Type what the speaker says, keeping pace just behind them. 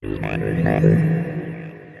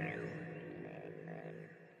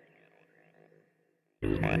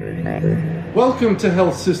Welcome to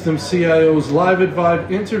Health System CIO's Live at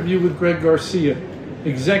Vive interview with Greg Garcia,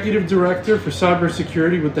 Executive Director for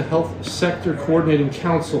Cybersecurity with the Health Sector Coordinating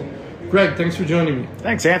Council. Greg, thanks for joining me.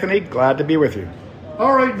 Thanks, Anthony. Glad to be with you.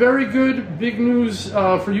 All right, very good. Big news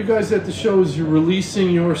for you guys at the show is you're releasing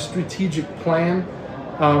your strategic plan.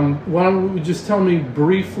 Why don't you just tell me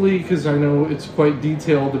briefly, because I know it's quite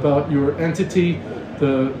detailed, about your entity,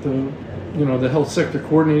 the Health Sector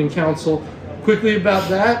Coordinating Council. Quickly about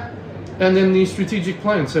that, and then the strategic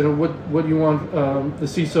plan. So what do you want the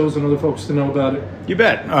CISOs and other folks to know about it? You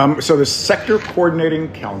bet. So the Sector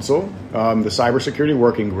Coordinating Council, the Cybersecurity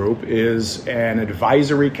Working Group, is an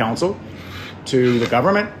advisory council to the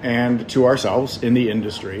government and to ourselves in the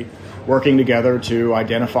industry, working together to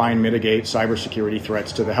identify and mitigate cybersecurity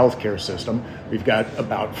threats to the healthcare system. We've got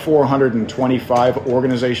about 425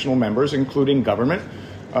 organizational members, including government,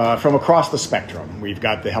 from across the spectrum. We've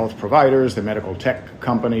got the health providers, the medical tech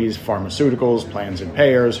companies, pharmaceuticals, plans and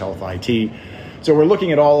payers, health IT. So we're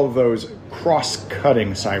looking at all of those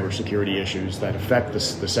cross-cutting cybersecurity issues that affect the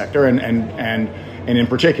sector and in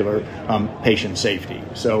particular, patient safety.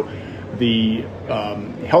 So the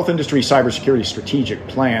Health Industry Cybersecurity Strategic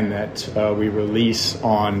Plan that we release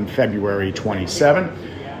on February 27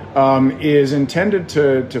 is intended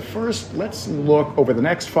to first, let's look over the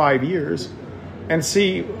next 5 years and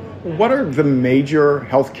see what are the major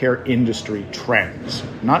healthcare industry trends,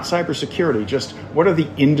 not cybersecurity, just what are the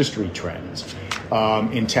industry trends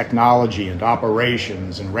in technology and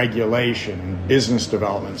operations and regulation and business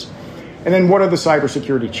developments. And then what are the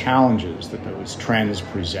cybersecurity challenges that those trends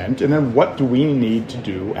present? And then what do we need to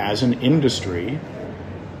do as an industry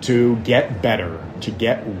to get better, to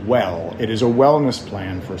get well? It is a wellness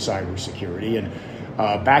plan for cybersecurity. And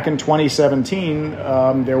back in 2017,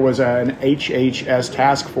 there was an HHS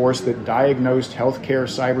task force that diagnosed healthcare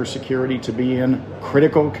cybersecurity to be in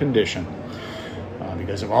critical condition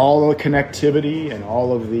because of all the connectivity and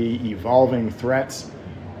all of the evolving threats.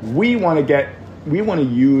 We want to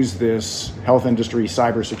use this health industry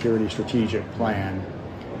cybersecurity strategic plan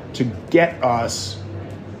to get us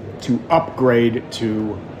to upgrade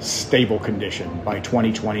to stable condition by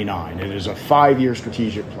 2029. It is a 5-year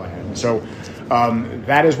strategic plan. So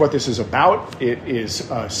that is what this is about. It is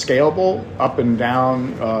scalable up and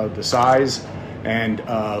down the size and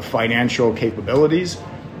financial capabilities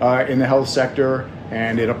in the health sector,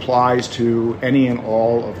 and it applies to any and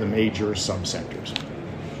all of the major subsectors.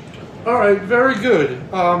 All right, very good.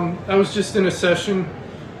 I was just in a session,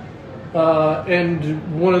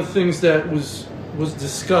 and one of the things that was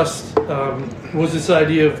discussed was this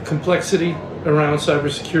idea of complexity around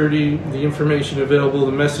cybersecurity, the information available,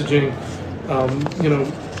 the messaging.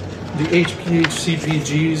 The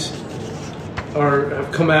HPHCPGs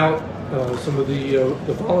have come out, some of the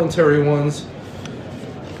voluntary ones.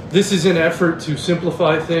 This is an effort to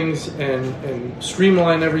simplify things and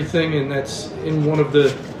streamline everything, and that's in one of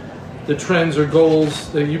the trends or goals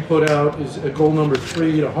that you put out is goal number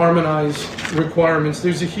 3, to harmonize requirements.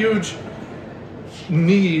 There's a huge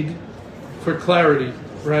need for clarity,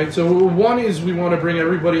 right? So one is we want to bring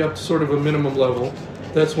everybody up to sort of a minimum level.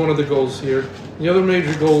 That's one of the goals here. The other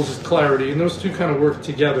major goals is clarity, and those two kind of work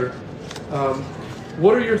together.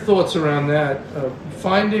 What are your thoughts around that?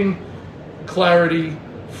 Finding clarity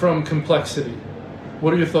from complexity.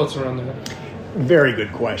 What are your thoughts around that? Very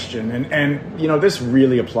good question. And this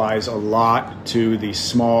really applies a lot to the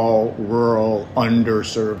small, rural,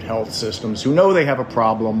 underserved health systems who know they have a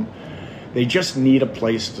problem. They just need a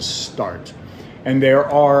place to start. And there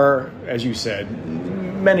are, as you said,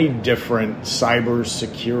 many different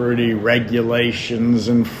cybersecurity regulations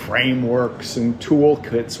and frameworks and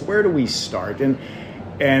toolkits. Where do we start? And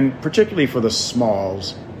particularly for the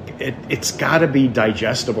smalls, it's got to be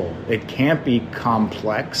digestible. It can't be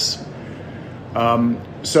complex.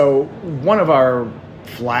 So one of our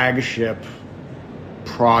flagship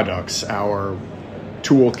products, our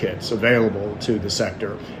toolkits available to the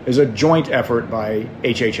sector, is a joint effort by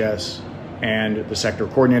HHS and the Sector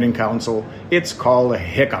Coordinating Council. It's called a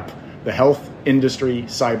HICCUP, the Health Industry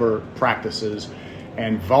Cyber Practices.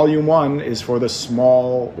 And Volume 1 is for the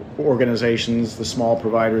small organizations, the small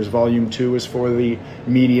providers. Volume 2 is for the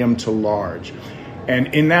medium to large. And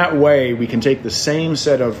in that way, we can take the same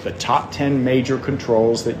set of the top 10 major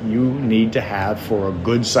controls that you need to have for a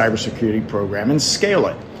good cybersecurity program and scale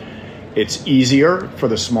it. It's easier for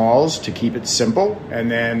the smalls to keep it simple,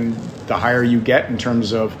 and then the higher you get in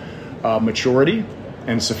terms of maturity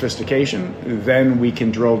and sophistication, then we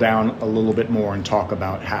can drill down a little bit more and talk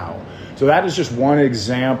about how. So that is just one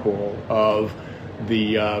example of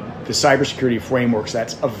the cybersecurity frameworks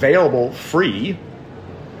that's available free.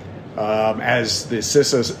 As the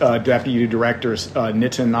CISA Deputy Director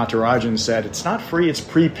Nitin Natarajan said, it's not free, it's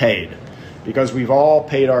prepaid, because we've all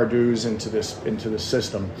paid our dues into this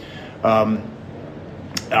system. And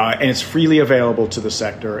it's freely available to the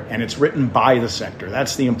sector, and it's written by the sector.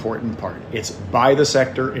 That's the important part. It's by the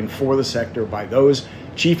sector and for the sector, by those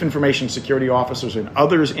chief information security officers and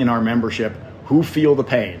others in our membership who feel the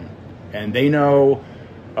pain. And they know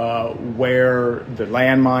where the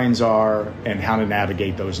landmines are and how to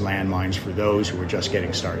navigate those landmines for those who are just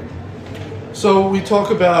getting started. So we talk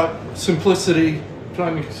about simplicity,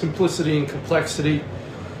 simplicity and complexity.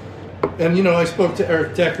 And, I spoke to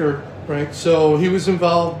Eric Decker, right? So he was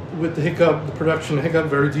involved with the production of Hiccup,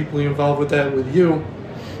 very deeply involved with that with you.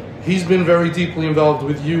 He's been very deeply involved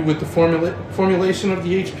with you with the formulation of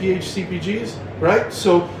the HPH CPGs, right?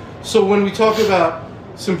 So when we talk about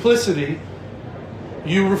simplicity,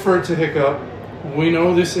 you referred to Hiccup. We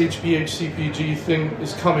know this HPH CPG thing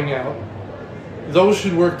is coming out. Those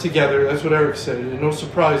should work together. That's what Eric said. No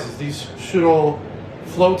surprises. These should all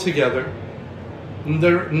flow together. And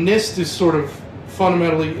NIST is sort of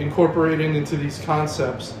fundamentally incorporated into these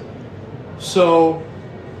concepts. So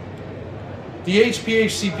the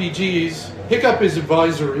HPH CPGs, Hiccup is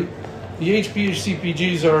advisory. The HPH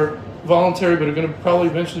CPGs are voluntary, but are going to probably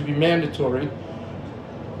eventually be mandatory.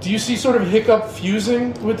 Do you see sort of Hiccup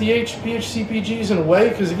fusing with the HPH CPGs in a way?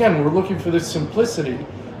 Because again, we're looking for this simplicity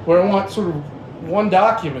where I want sort of one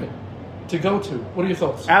document to go to. What are your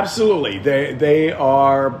thoughts? Absolutely. They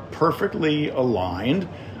are perfectly aligned.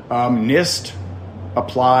 NIST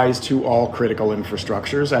applies to all critical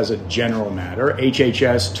infrastructures as a general matter.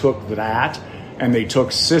 HHS took that and they took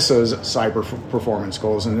CISA's cyber performance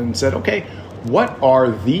goals and then said, okay, what are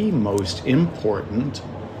the most important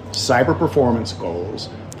cyber performance goals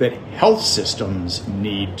that health systems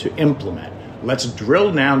need to implement? Let's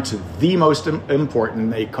drill down to the most important.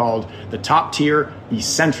 They called the top tier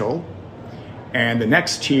essential and the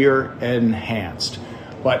next tier enhanced.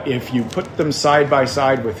 But if you put them side by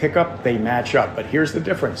side with Hiccup, they match up. But here's the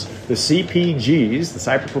difference. The CPGs, the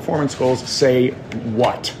cyber performance goals, say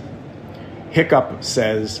what? Hiccup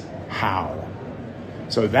says how.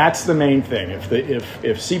 So that's the main thing. If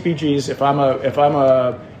CPGs, if I'm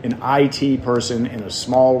an IT person in a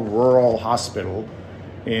small rural hospital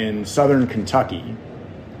in southern Kentucky,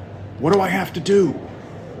 what do I have to do?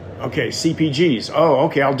 Okay, CPGs. Oh,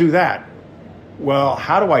 okay, I'll do that. Well,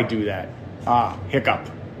 how do I do that? Hiccup.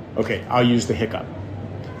 Okay, I'll use the Hiccup.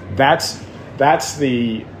 That's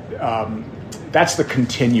the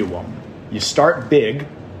continuum. You start big,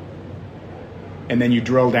 and then you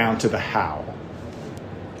drill down to the how.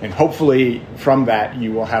 And hopefully from that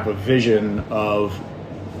you will have a vision of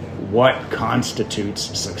what constitutes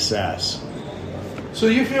success. So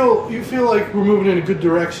you feel like we're moving in a good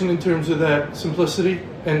direction in terms of that simplicity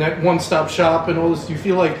and that one-stop shop and all this. Do you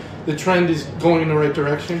feel like the trend is going in the right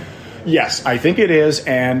direction? Yes, I think it is,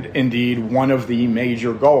 and indeed one of the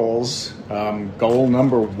major goals, goal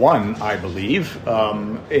number one, I believe,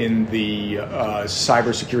 in the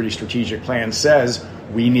cybersecurity strategic plan says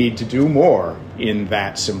we need to do more in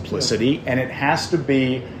that simplicity, and it has to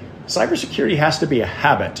be, cybersecurity has to be a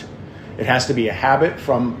habit. It has to be a habit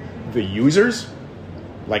from the users,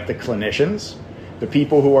 like the clinicians, the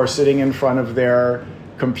people who are sitting in front of their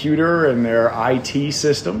computer and their IT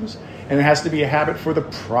systems, and it has to be a habit for the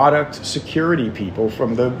product security people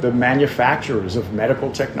from the manufacturers of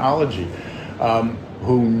medical technology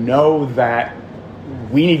who know that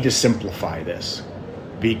we need to simplify this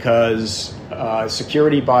because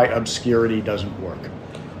security by obscurity doesn't work.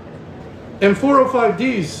 And 405D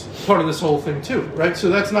is part of this whole thing too, right? So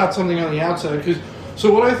that's not something on the outside.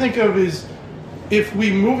 So what I think of is if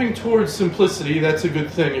we're moving towards simplicity, that's a good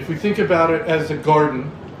thing. If we think about it as a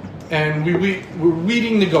garden, and we're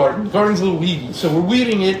weeding the garden. The garden's a little weedy, so we're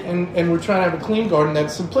weeding it, and we're trying to have a clean garden.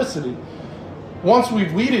 That's simplicity. Once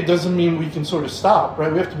we've weeded, doesn't mean we can sort of stop, right?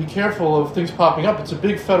 We have to be careful of things popping up. It's a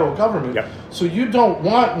big federal government. Yep. So you don't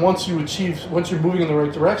want, once you're moving in the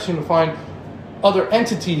right direction, to find other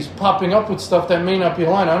entities popping up with stuff that may not be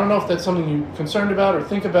aligned. I don't know if that's something you're concerned about or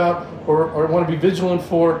think about or want to be vigilant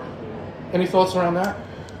for. Any thoughts around that?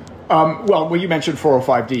 Well, you mentioned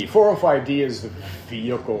 405D. 405D is the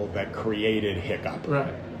vehicle that created Hiccup.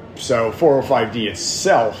 Right. So 405D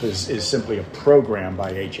itself is simply a program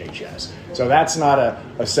by HHS. So that's not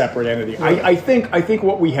a separate entity. Right. I think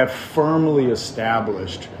what we have firmly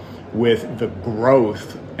established with the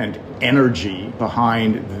growth and energy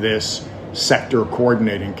behind this sector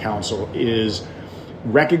coordinating council is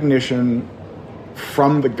recognition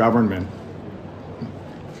from the government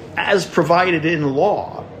as provided in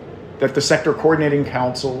law, that the Sector Coordinating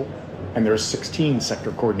Council, and there's 16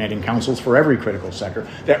 sector coordinating councils for every critical sector,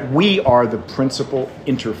 that we are the principal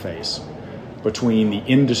interface between the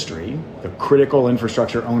industry, the critical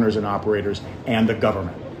infrastructure owners and operators, and the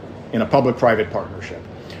government in a public-private partnership.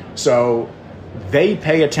 So they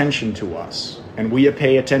pay attention to us, and we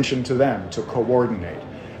pay attention to them to coordinate.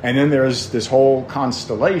 And then there's this whole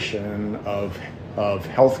constellation of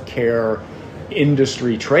healthcare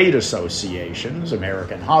industry trade associations,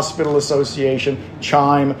 American Hospital Association,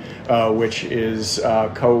 CHIME, which is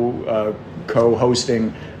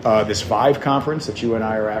co-hosting this Vive conference that you and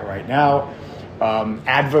I are at right now,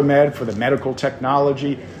 AdvaMed for the medical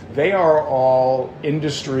technology. They are all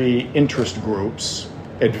industry interest groups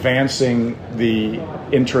advancing the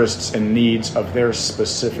interests and needs of their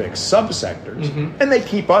specific subsectors. And they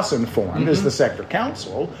keep us informed as the sector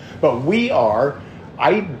council, but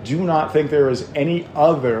I do not think there is any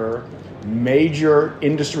other major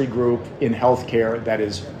industry group in healthcare that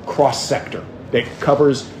is cross-sector, that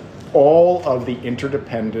covers all of the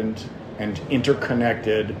interdependent and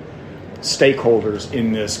interconnected stakeholders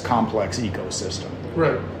in this complex ecosystem.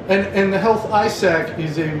 Right. And the Health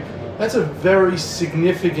ISAC that's a very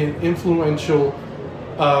significant, influential,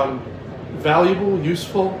 valuable,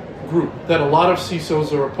 useful group that a lot of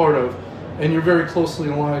CISOs are a part of. And you're very closely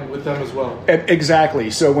aligned with them as well. Exactly.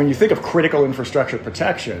 So when you think of critical infrastructure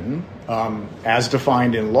protection, as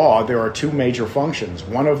defined in law, there are two major functions.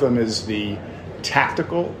 One of them is the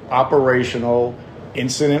tactical, operational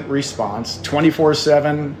incident response,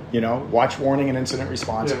 24/7, watch, warning, and incident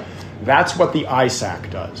response. Yeah. That's what the ISAC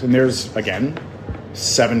does. And there's, again,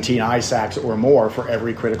 17 ISACs or more for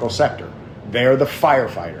every critical sector. They're the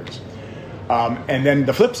firefighters. And then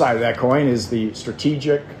the flip side of that coin is the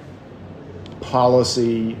strategic,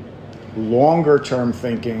 policy, longer-term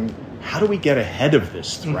thinking. How do we get ahead of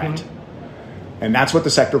this threat? And that's what the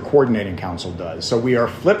Sector Coordinating Council does. So we are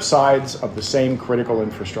flip sides of the same critical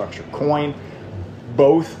infrastructure coin.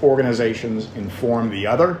 Both organizations inform the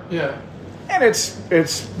other. Yeah. And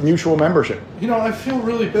it's mutual membership. I feel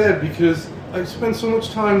really bad because I spend so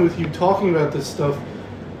much time with you talking about this stuff,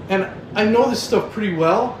 and I know this stuff pretty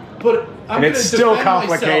well, but I'm going to defend still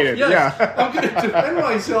complicated. Myself. Yes, Yeah. I'm going to defend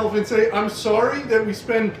myself and say, I'm sorry that we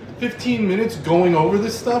spend 15 minutes going over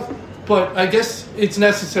this stuff, but I guess it's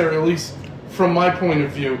necessary, at least from my point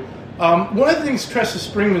of view. One of the things Tressa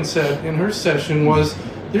Springman said in her session was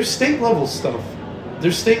there's state-level stuff.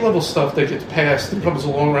 There's state-level stuff that gets passed and comes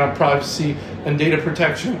along around privacy and data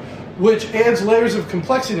protection, which adds layers of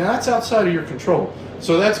complexity, and that's outside of your control.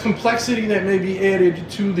 So that's complexity that may be added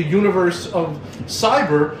to the universe of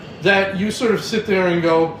cyber that you sort of sit there and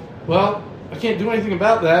go, well, I can't do anything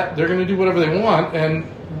about that. They're going to do whatever they want, and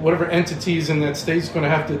whatever entities in that state's going to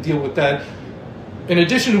have to deal with that. In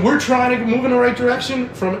addition, we're trying to move in the right direction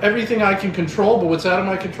from everything I can control, but what's out of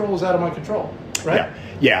my control is out of my control, right?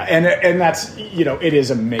 Yeah, and that's, it is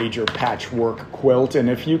a major patchwork quilt, and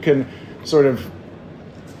if you can sort of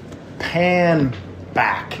pan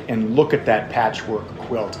back and look at that patchwork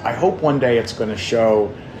quilt, I hope one day it's going to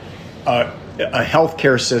show a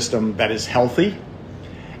healthcare system that is healthy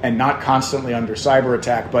and not constantly under cyber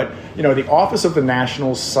attack. But, the Office of the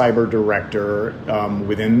National Cyber Director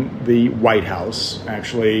within the White House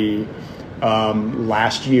actually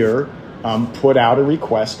last year put out a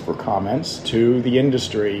request for comments to the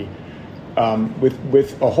industry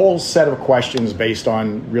with a whole set of questions based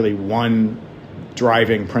on really one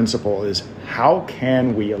driving principle is how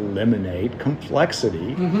can we eliminate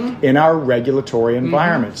complexity in our regulatory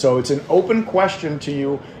environment? So it's an open question to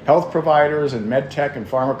you, health providers and med tech and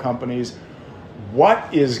pharma companies.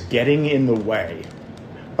 What is getting in the way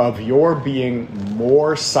of your being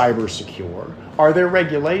more cyber secure? Are there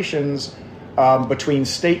regulations between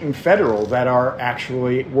state and federal that are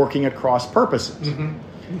actually working at cross purposes?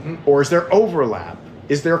 Or is there overlap?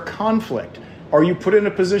 Is there conflict? Are you put in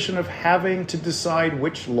a position of having to decide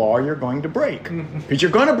which law you're going to break? Because you're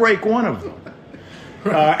going to break one of them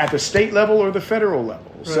at the state level or the federal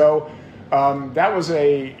level. Right. So that was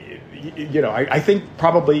I think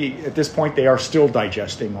probably at this point they are still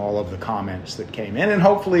digesting all of the comments that came in. And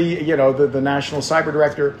hopefully, the National Cyber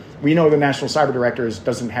Director, we know the National Cyber Director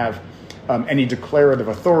doesn't have any declarative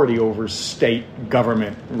authority over state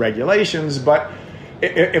government regulations. But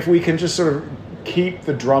if we can just sort of keep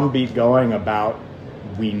the drumbeat going about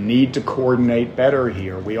we need to coordinate better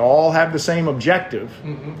here. We all have the same objective,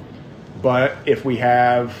 but if we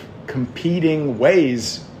have competing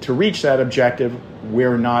ways to reach that objective,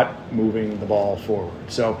 we're not moving the ball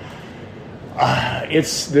forward. So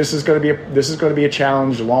This is going to be a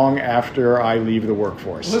challenge long after I leave the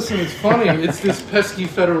workforce. Listen, it's funny. It's this pesky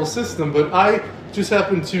federal system, but I just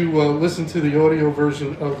happened to listen to the audio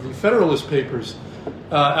version of the Federalist Papers,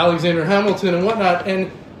 Alexander Hamilton and whatnot,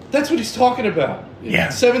 and that's what he's talking about. Yeah.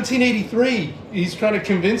 1783, he's trying to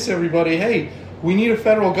convince everybody, hey, we need a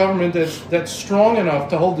federal government that's strong enough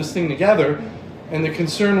to hold this thing together. And the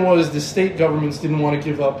concern was the state governments didn't want to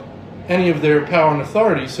give up any of their power and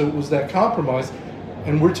authority, so it was that compromise.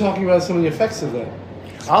 And we're talking about some of the effects of that.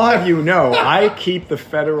 I'll have you know, I keep the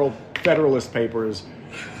Federalist Papers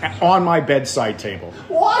on my bedside table.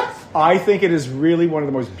 What? I think it is really one of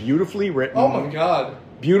the most beautifully written. Oh my God.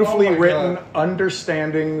 Beautifully written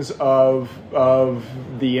understandings of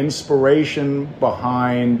the inspiration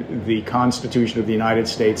behind the Constitution of the United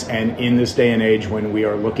States, and in this day and age when we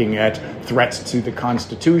are looking at threats to the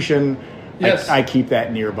Constitution, yes. I keep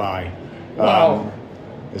that nearby. Wow.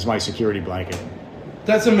 As my security blanket.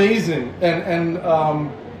 That's amazing. And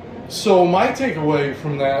so my takeaway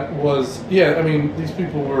from that was, these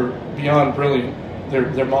people were beyond brilliant.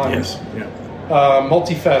 Their minds. Yes. Yeah.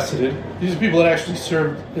 Multifaceted. These are people that actually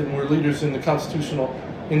served and were leaders in the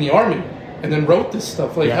army, and then wrote this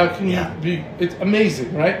stuff. Like, how can you be? It's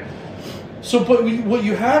amazing, right? So, but what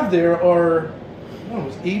you have there are,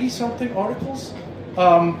 80-something articles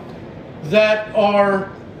that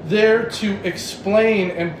are there to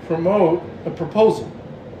explain and promote a proposal,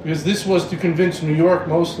 because this was to convince New York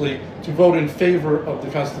mostly to vote in favor of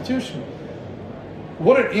the Constitution.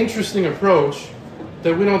 What an interesting approach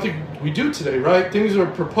that we don't think we do today, right? Things are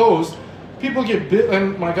proposed, people get bit,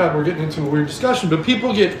 and my God, we're getting into a weird discussion, but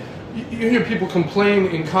you hear people complain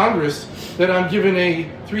in Congress that I'm given a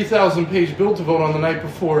 3,000-page bill to vote on the night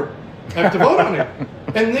before I have to vote on it.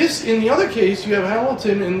 And this, in the other case, you have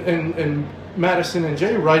Hamilton and Madison and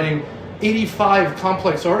Jay writing 85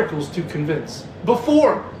 complex articles to convince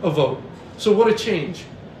before a vote. So what a change,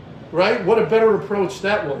 right? What a better approach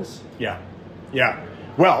that was. Yeah.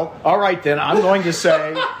 Well, all right then. I'm going to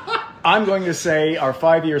say our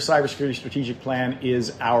 5-year cybersecurity strategic plan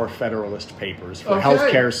is our Federalist Papers for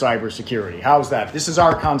healthcare cybersecurity. How's that? This is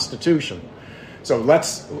our Constitution. So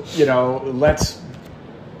let's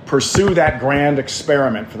pursue that grand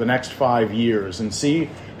experiment for the next 5 years and see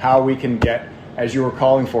how we can get, as you were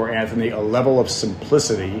calling for, Anthony, a level of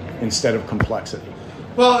simplicity instead of complexity.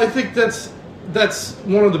 Well, I think that's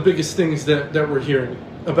one of the biggest things that we're hearing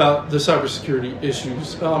about the cybersecurity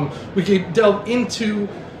issues. We could delve into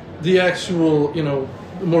the actual,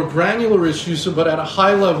 more granular issues, but at a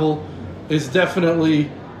high level is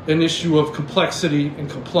definitely an issue of complexity and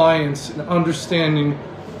compliance and understanding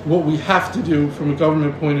what we have to do from a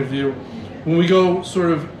government point of view. When we go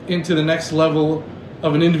sort of into the next level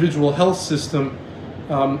of an individual health system,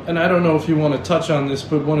 and I don't know if you want to touch on this,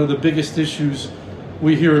 but one of the biggest issues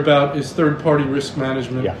we hear about is third-party risk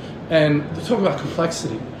management. Yeah. And to talk about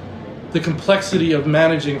complexity, the complexity of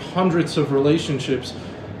managing hundreds of relationships.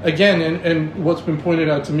 Again, and what's been pointed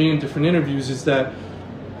out to me in different interviews is that,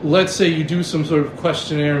 let's say you do some sort of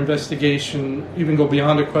questionnaire investigation, even go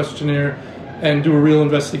beyond a questionnaire and do a real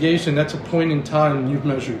investigation. That's a point in time you've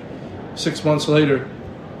measured. 6 months later,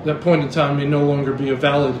 that point in time may no longer be a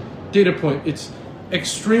valid data point. It's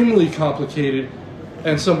extremely complicated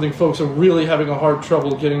and something folks are really having a hard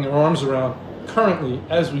trouble getting their arms around currently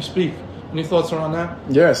as we speak. Any thoughts around that?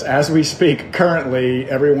 Yes, as we speak, currently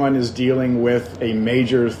everyone is dealing with a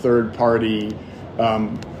major third-party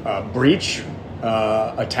breach,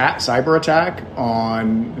 cyber attack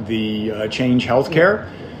on the Change Healthcare,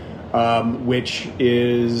 which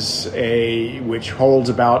holds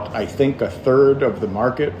about, I think, a third of the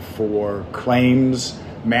market for claims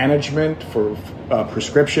management, for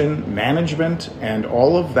prescription management, and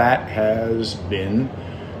all of that has been,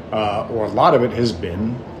 or a lot of it has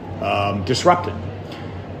been, disrupted.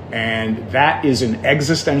 And that is an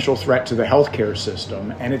existential threat to the healthcare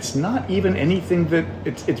system. And it's not even anything that,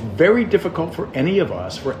 it's very difficult for any of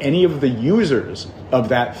us, for any of the users of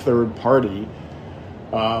that third party,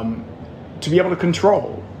 to be able to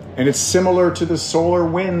control. And it's similar to the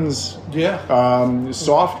SolarWinds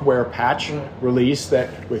software patch release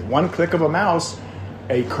that with one click of a mouse,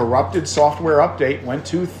 a corrupted software update went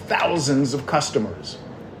to thousands of customers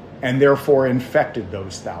and therefore infected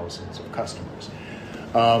those thousands of customers.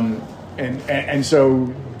 And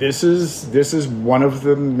so this is one of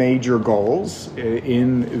the major goals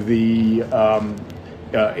in the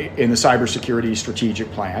cybersecurity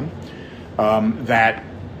strategic plan, that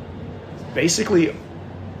basically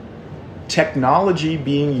technology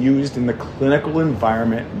being used in the clinical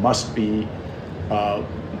environment must be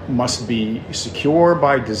secure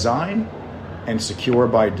by design and secure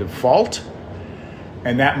by default,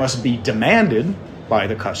 and that must be demanded by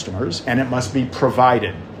the customers, and it must be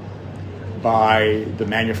provided by the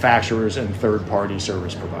manufacturers and third-party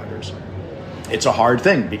service providers. It's a hard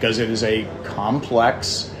thing because it is a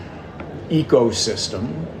complex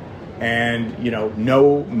ecosystem, and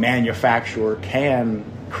no manufacturer can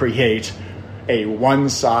create a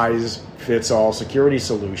one-size-fits-all security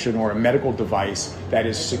solution or a medical device that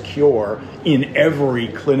is secure in every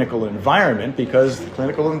clinical environment, because the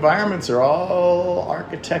clinical environments are all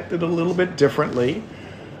architected a little bit differently.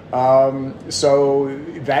 So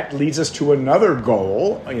that leads us to another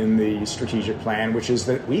goal in the strategic plan, which is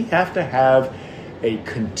that we have to have a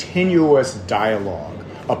continuous dialogue,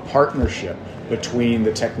 a partnership between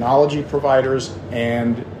the technology providers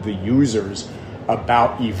and the users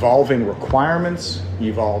about evolving requirements,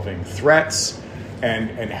 evolving threats,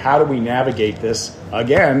 and how do we navigate this.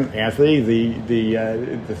 Again, Anthony,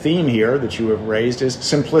 the theme here that you have raised is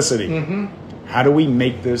simplicity. Mm-hmm. How do we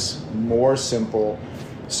make this more simple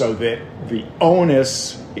so that the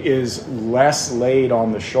onus is less laid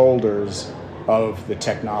on the shoulders of the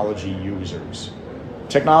technology users?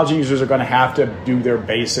 Technology users are going to have to do their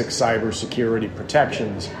basic cybersecurity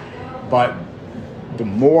protections, but the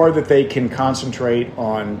more that they can concentrate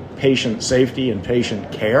on patient safety and patient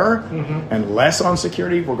care, mm-hmm. and less on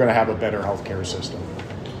security, we're going to have a better healthcare system.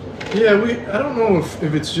 Yeah, I don't know if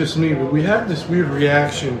it's just me, but we have this weird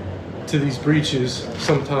reaction to these breaches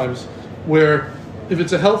sometimes where if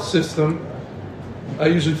it's a health system, I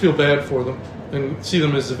usually feel bad for them and see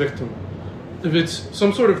them as a victim. If it's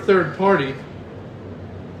some sort of third party,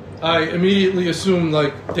 I immediately assume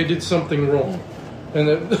like they did something wrong and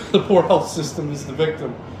that the poor health system is the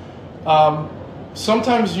victim.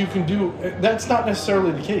 Sometimes you can do, that's not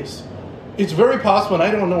necessarily the case. It's very possible, and I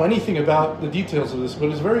don't know anything about the details of this, but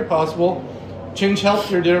it's very possible Change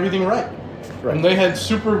Healthcare did everything right. And they had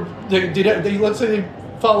let's say they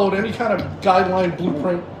followed any kind of guideline,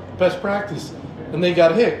 blueprint, best practice, and they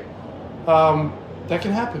got hit. That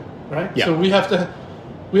can happen, right? Yeah. So we have to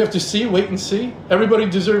wait and see. Everybody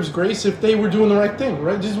deserves grace if they were doing the right thing,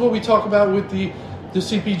 right? This is what we talk about with the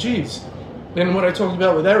CPGs, and what I talked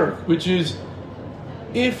about with Eric, which is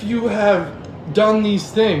if you have done these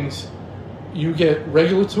things, you get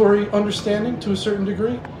regulatory understanding to a certain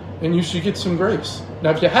degree, and you should get some grace.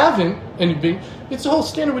 Now, if you haven't, it's the whole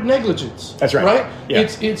standard with negligence. That's right. Right? Yeah.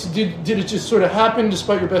 Did it just sort of happen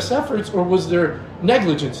despite your best efforts, or was there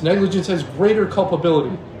negligence? Negligence has greater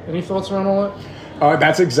culpability. Any thoughts around all that?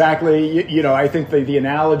 That's exactly, I think the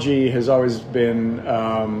analogy has always been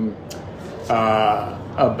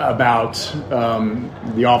about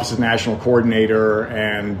the Office of National Coordinator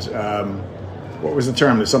and what was the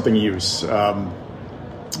term? There's something use.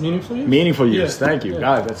 Meaningful use? Meaningful use, yeah. Thank you. Yeah.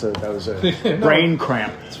 God, that was a brain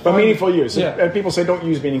cramp. But meaningful use. Yeah. And people say don't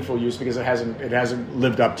use meaningful use because it hasn't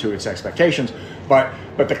lived up to its expectations. But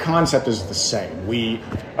the concept is the same. We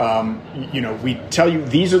tell you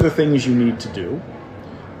these are the things you need to do.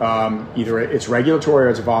 Either it's regulatory or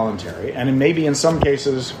it's voluntary. And maybe in some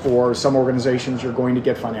cases, for some organizations, you're going to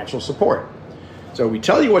get financial support. So we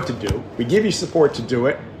tell you what to do. We give you support to do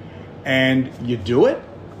it. And you do it,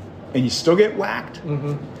 and you still get whacked.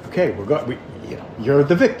 Mm-hmm. Okay, you're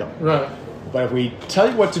the victim. Right. But if we tell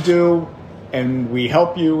you what to do, and we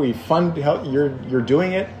help you, we fund help, you're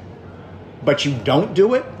doing it, but you don't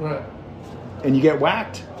do it, right, and you get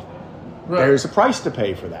whacked. Right. There's a price to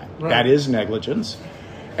pay for that. Right. That is negligence,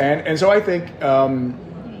 and so I think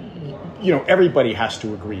everybody has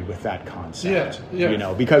to agree with that concept.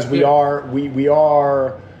 Yeah. Because we are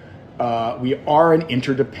an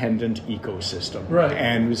interdependent ecosystem, right?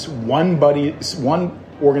 And one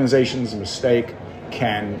organization's mistake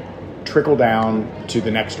can trickle down to the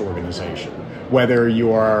next organization. Whether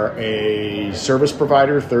you are a service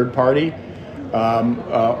provider, third party,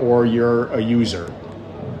 or you're a user,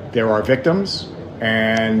 there are victims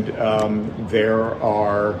and there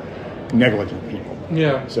are negligent people.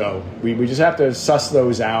 Yeah. So we just have to suss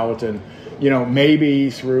those out and. Maybe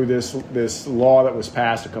through this law that was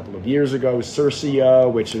passed a couple of years ago, Garcia,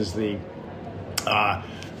 which is the,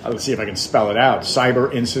 let's see if I can spell it out,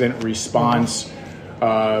 Cyber Incident Response.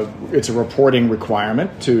 Mm-hmm. It's a reporting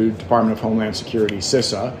requirement to Department of Homeland Security,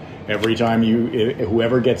 CISA. Every time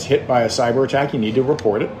whoever gets hit by a cyber attack, you need to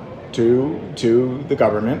report it to the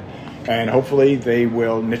government. And hopefully they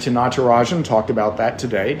will. Nitya Natarajan talked about that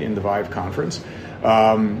today in the Vive conference,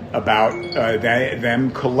 about them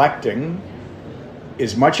collecting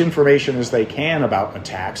as much information as they can about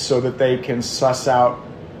attacks so that they can suss out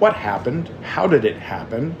what happened, how did it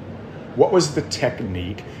happen, what was the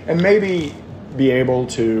technique, and maybe be able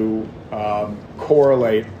to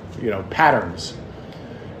correlate, patterns.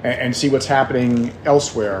 and see what's happening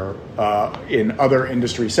elsewhere in other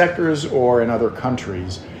industry sectors or in other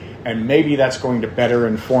countries. And maybe that's going to better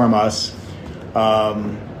inform us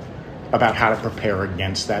about how to prepare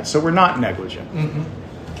against that, so we're not negligent.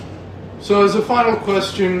 Mm-hmm. So as a final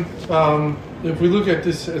question, if we look at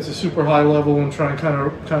this as a super high level and try and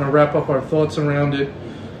kind of wrap up our thoughts around it,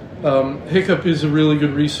 HICCUP is a really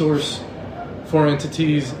good resource for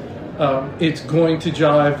entities. It's going to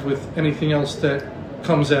jive with anything else that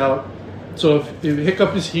comes out. So if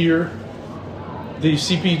HICCUP is here, the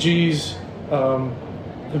CPGs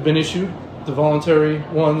have been issued, the voluntary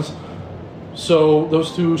ones. So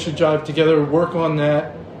those two should jive together. Work on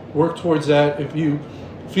that. Work towards that. If you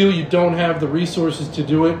feel you don't have the resources to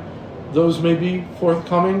do it, those may be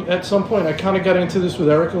forthcoming at some point. I kind of got into this with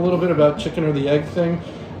Eric a little bit about chicken or the egg thing.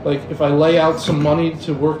 Like, if I lay out some money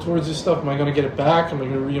to work towards this stuff, am I going to get it back? Am I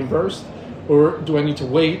going to reimburse? Or do I need to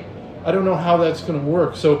wait? I don't know how that's going to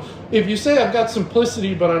work. So if you say I've got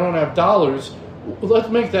simplicity but I don't have dollars, let's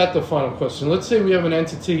make that the final question. Let's say we have an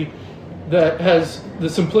entity that has the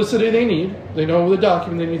simplicity they need. They know the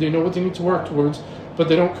document they need. They know what they need to work towards, but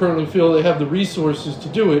they don't currently feel they have the resources to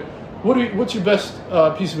do it. What's your best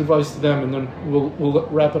piece of advice to them, and then we'll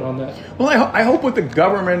wrap it on that. Well, I hope what the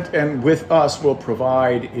government and with us will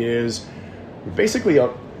provide is basically a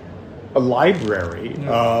library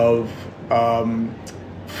of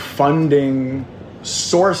funding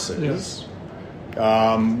sources.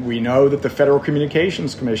 We know that the Federal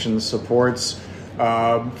Communications Commission supports,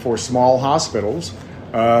 for small hospitals,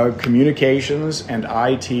 communications and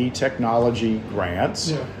IT technology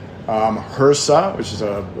grants. HRSA, which is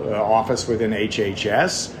an office within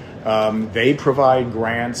HHS, they provide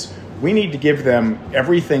grants. We need to give them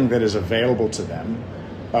everything that is available to them,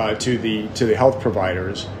 to the health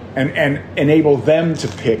providers, and enable them to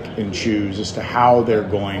pick and choose as to how they're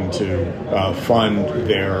going to fund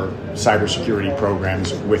their cybersecurity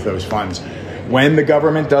programs with those funds. When the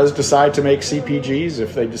government does decide to make CPGs,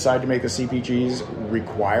 if they decide to make the CPGs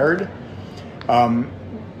required,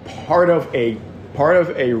 part of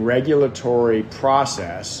a regulatory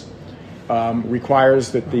process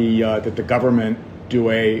requires that the government do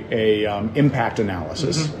a impact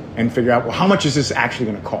analysis and figure out, well, how much is this actually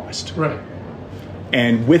going to cost? Right.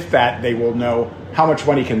 And with that, they will know how much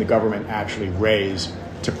money can the government actually raise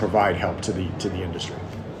to provide help to the industry.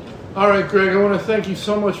 All right, Greg, I want to thank you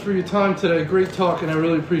so much for your time today. Great talk, and I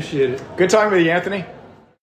really appreciate it. Good talking with you, Anthony.